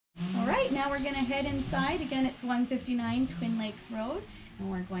right now we're going to head inside. Again, it's 159 Twin Lakes Road,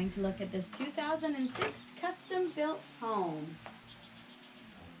 and we're going to look at this 2006 custom built home.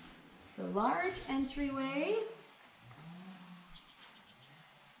 The large entryway.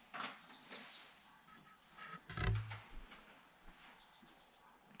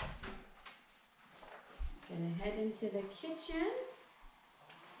 Gonna head into the kitchen.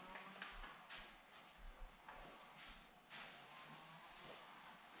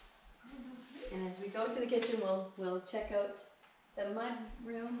 And as we go to the kitchen, we'll check out the mud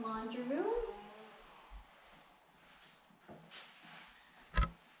room, laundry room.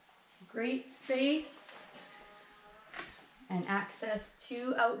 Great space and access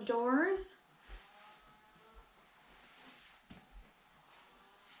to outdoors.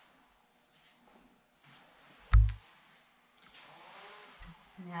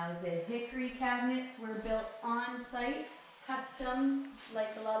 Now the Hickory cabinets were built on site, custom, like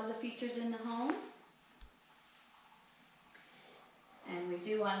a lot of the features in the home. And we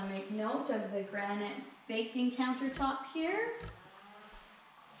do want to make note of the granite baking countertop here.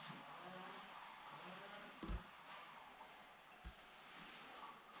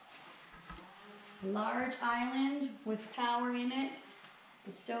 Large island with power in it,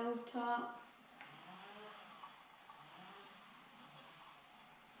 the stove top.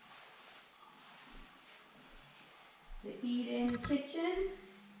 The eat-in kitchen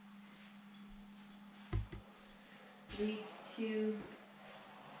leads to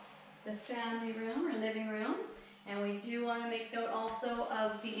the family room or living room. And we do want to make note also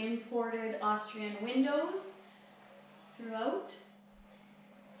of the imported Austrian windows throughout.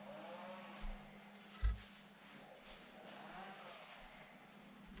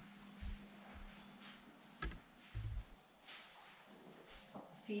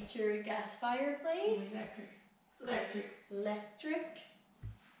 Featured gas fireplace. Electric.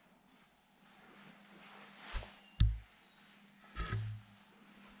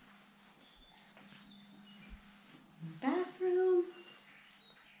 Bathroom.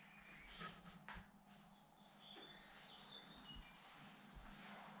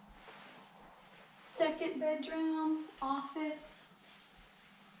 Second bedroom, office.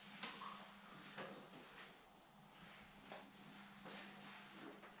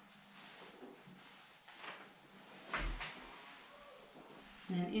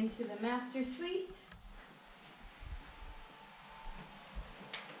 And then into the master suite.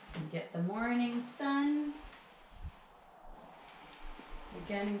 You get the morning sun.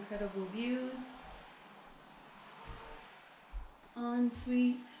 Again, incredible views.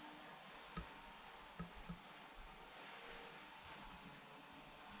 Ensuite.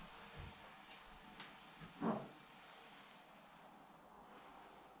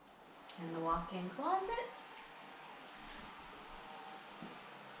 And the walk-in closet.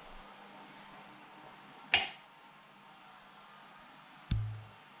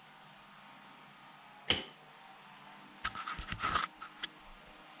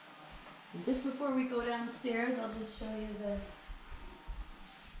 And just before we go downstairs, I'll just show you the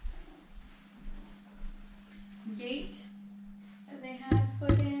gate that they had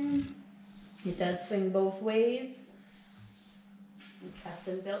put in. It does swing both ways. And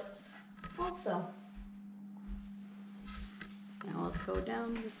custom built also. Now I'll go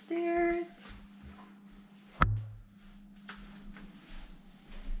down the stairs.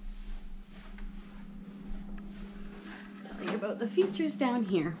 Tell you about the features down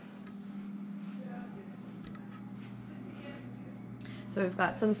here. So we've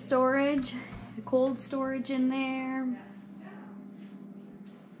got some storage, cold storage in there.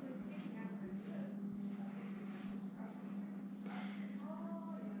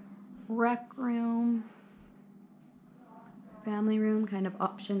 Rec room, family room, kind of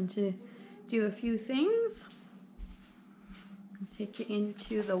option to do a few things. I'll take you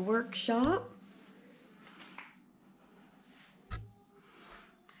into the workshop.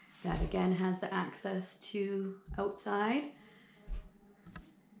 That again has the access to outside.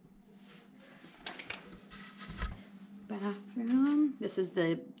 Bathroom. This is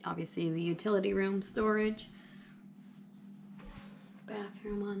obviously the utility room storage.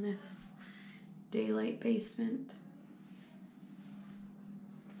 Bathroom on this daylight basement.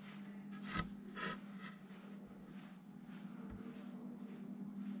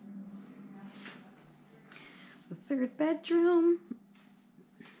 The third bedroom.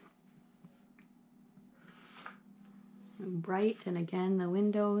 Bright, and again the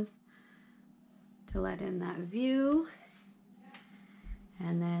windows to let in that view.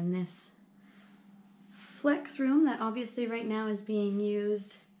 And then this flex room that obviously right now is being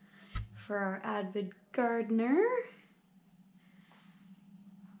used for our avid gardener.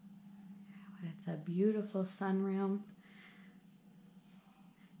 It's a beautiful sunroom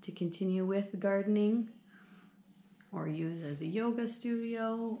to continue with gardening or use as a yoga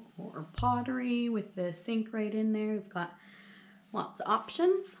studio or pottery with the sink right in there. We've got lots of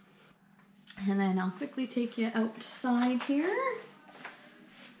options. And then I'll quickly take you outside here.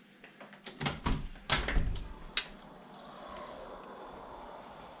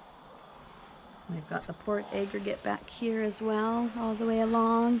 We've got the port aggregate back here as well, all the way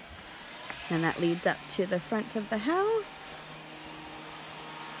along. And that leads up to the front of the house.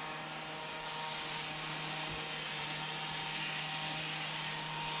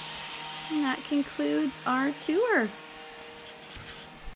 And that concludes our tour.